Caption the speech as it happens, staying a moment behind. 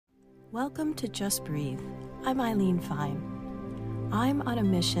Welcome to Just Breathe. I'm Eileen Fine. I'm on a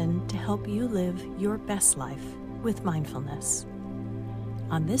mission to help you live your best life with mindfulness.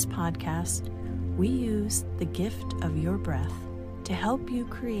 On this podcast, we use the gift of your breath to help you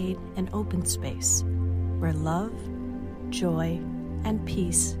create an open space where love, joy, and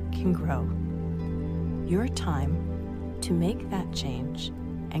peace can grow. Your time to make that change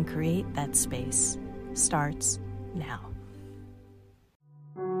and create that space starts now.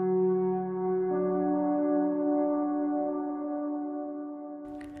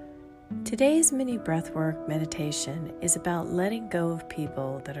 Today's mini breathwork meditation is about letting go of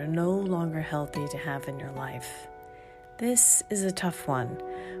people that are no longer healthy to have in your life. This is a tough one,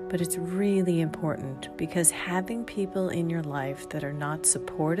 but it's really important because having people in your life that are not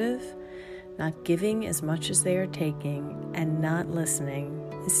supportive, not giving as much as they are taking, and not listening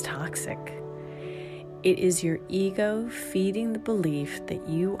is toxic. It is your ego feeding the belief that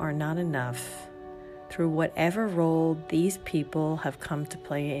you are not enough through whatever role these people have come to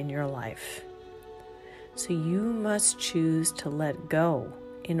play in your life. So you must choose to let go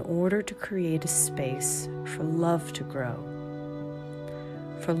in order to create a space for love to grow,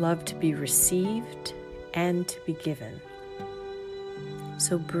 for love to be received and to be given.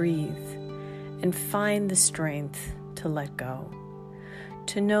 So breathe and find the strength to let go,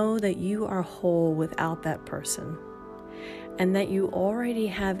 to know that you are whole without that person, and that you already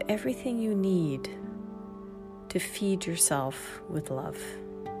have everything you need to feed yourself with love.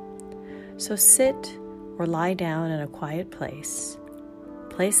 So sit or lie down in a quiet place.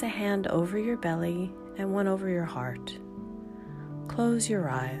 Place a hand over your belly and one over your heart. Close your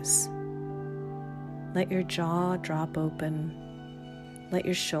eyes. Let your jaw drop open. Let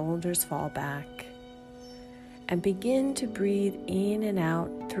your shoulders fall back. And begin to breathe in and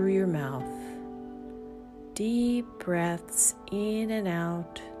out through your mouth. Deep breaths in and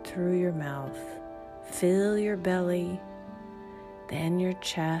out through your mouth. Fill your belly, then your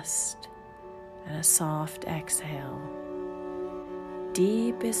chest, and a soft exhale.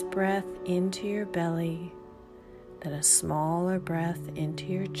 Deepest breath into your belly, then a smaller breath into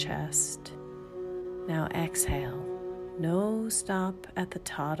your chest. Now exhale. No stop at the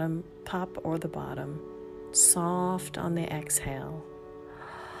top or the bottom. Soft on the exhale.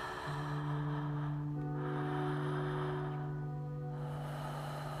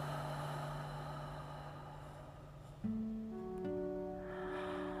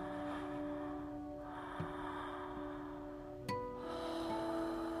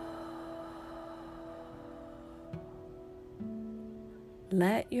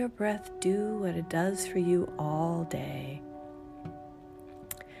 Let your breath do what it does for you all day.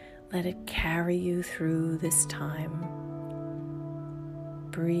 Let it carry you through this time.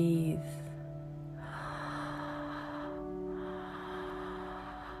 Breathe.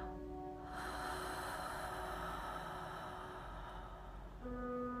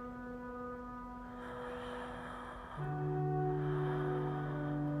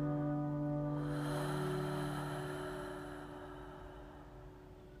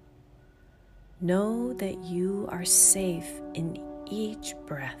 Know that you are safe in each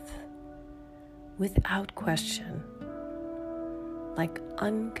breath, without question, like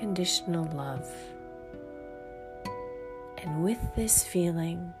unconditional love. And with this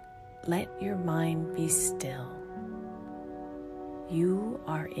feeling, let your mind be still. You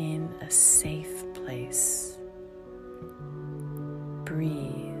are in a safe place.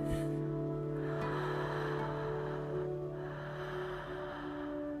 Breathe.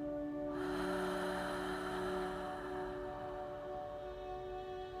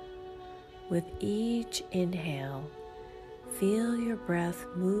 With each inhale, feel your breath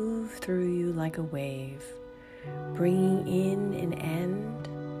move through you like a wave, bringing in an end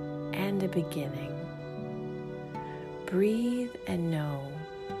and a beginning. Breathe and know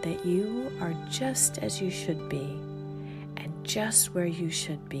that you are just as you should be and just where you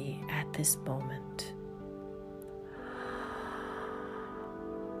should be at this moment.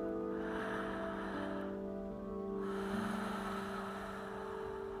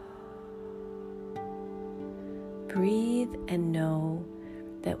 Breathe and know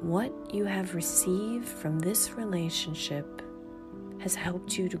that what you have received from this relationship has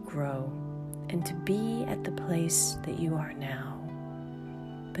helped you to grow and to be at the place that you are now.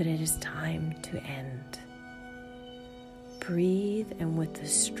 But it is time to end. Breathe, and with the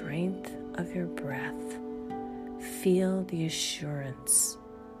strength of your breath, feel the assurance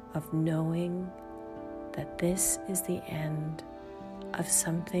of knowing that this is the end of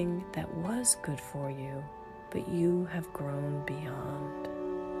something that was good for you, but you have grown beyond.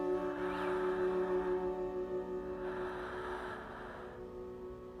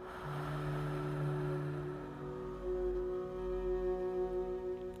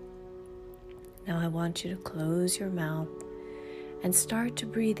 Now I want you to close your mouth and start to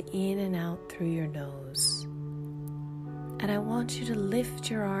breathe in and out through your nose. And I want you to lift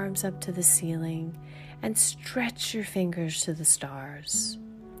your arms up to the ceiling and stretch your fingers to the stars.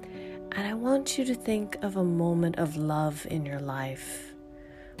 And I want you to think of a moment of love in your life.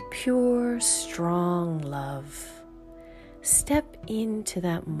 Pure, strong love. Step into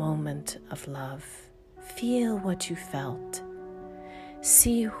that moment of love. Feel what you felt.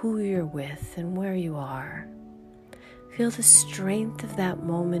 See who you're with and where you are. Feel the strength of that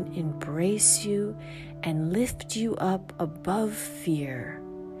moment embrace you and lift you up above fear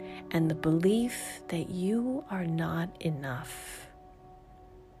and the belief that you are not enough.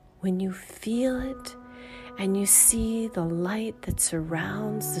 When you feel it and you see the light that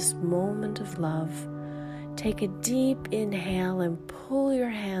surrounds this moment of love, take a deep inhale and pull your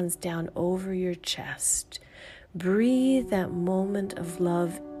hands down over your chest. Breathe that moment of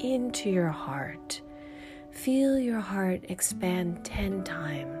love into your heart. Feel your heart expand 10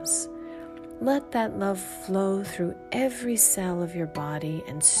 times. Let that love flow through every cell of your body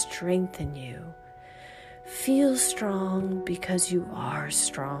and strengthen you. Feel strong because you are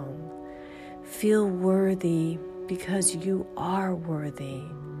strong. Feel worthy because you are worthy.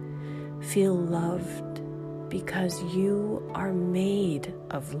 Feel loved because you are made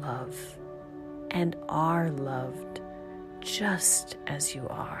of love and are loved just as you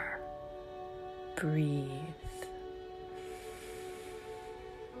are. Breathe.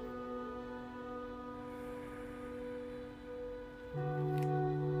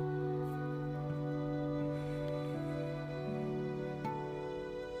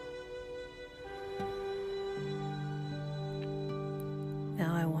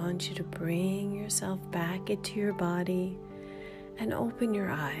 Now I want you to bring yourself back into your body and open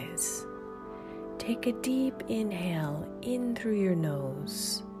your eyes. Take a deep inhale in through your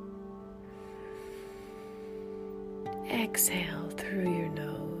nose. Exhale through your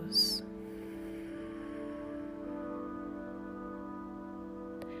nose.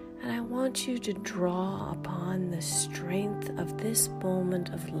 And I want you to draw upon the strength of this moment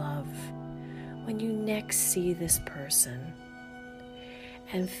of love when you next see this person.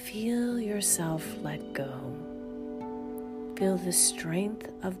 And feel yourself let go. Feel the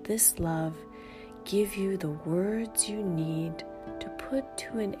strength of this love give you the words you need to put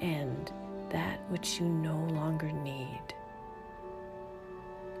to an end that which you no longer need,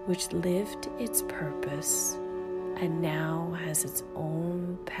 which lived its purpose and now has its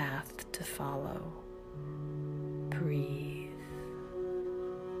own path to follow. Breathe.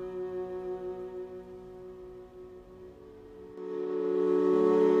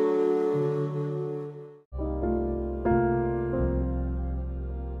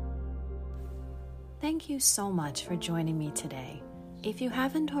 Thank you so much for joining me today. If you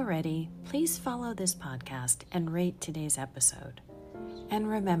haven't already, please follow this podcast and rate today's episode. And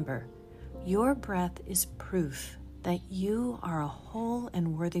remember, your breath is proof that you are a whole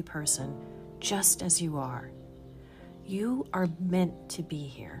and worthy person just as you are. You are meant to be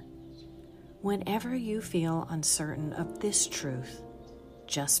here. Whenever you feel uncertain of this truth,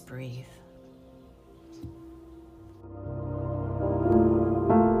 just breathe.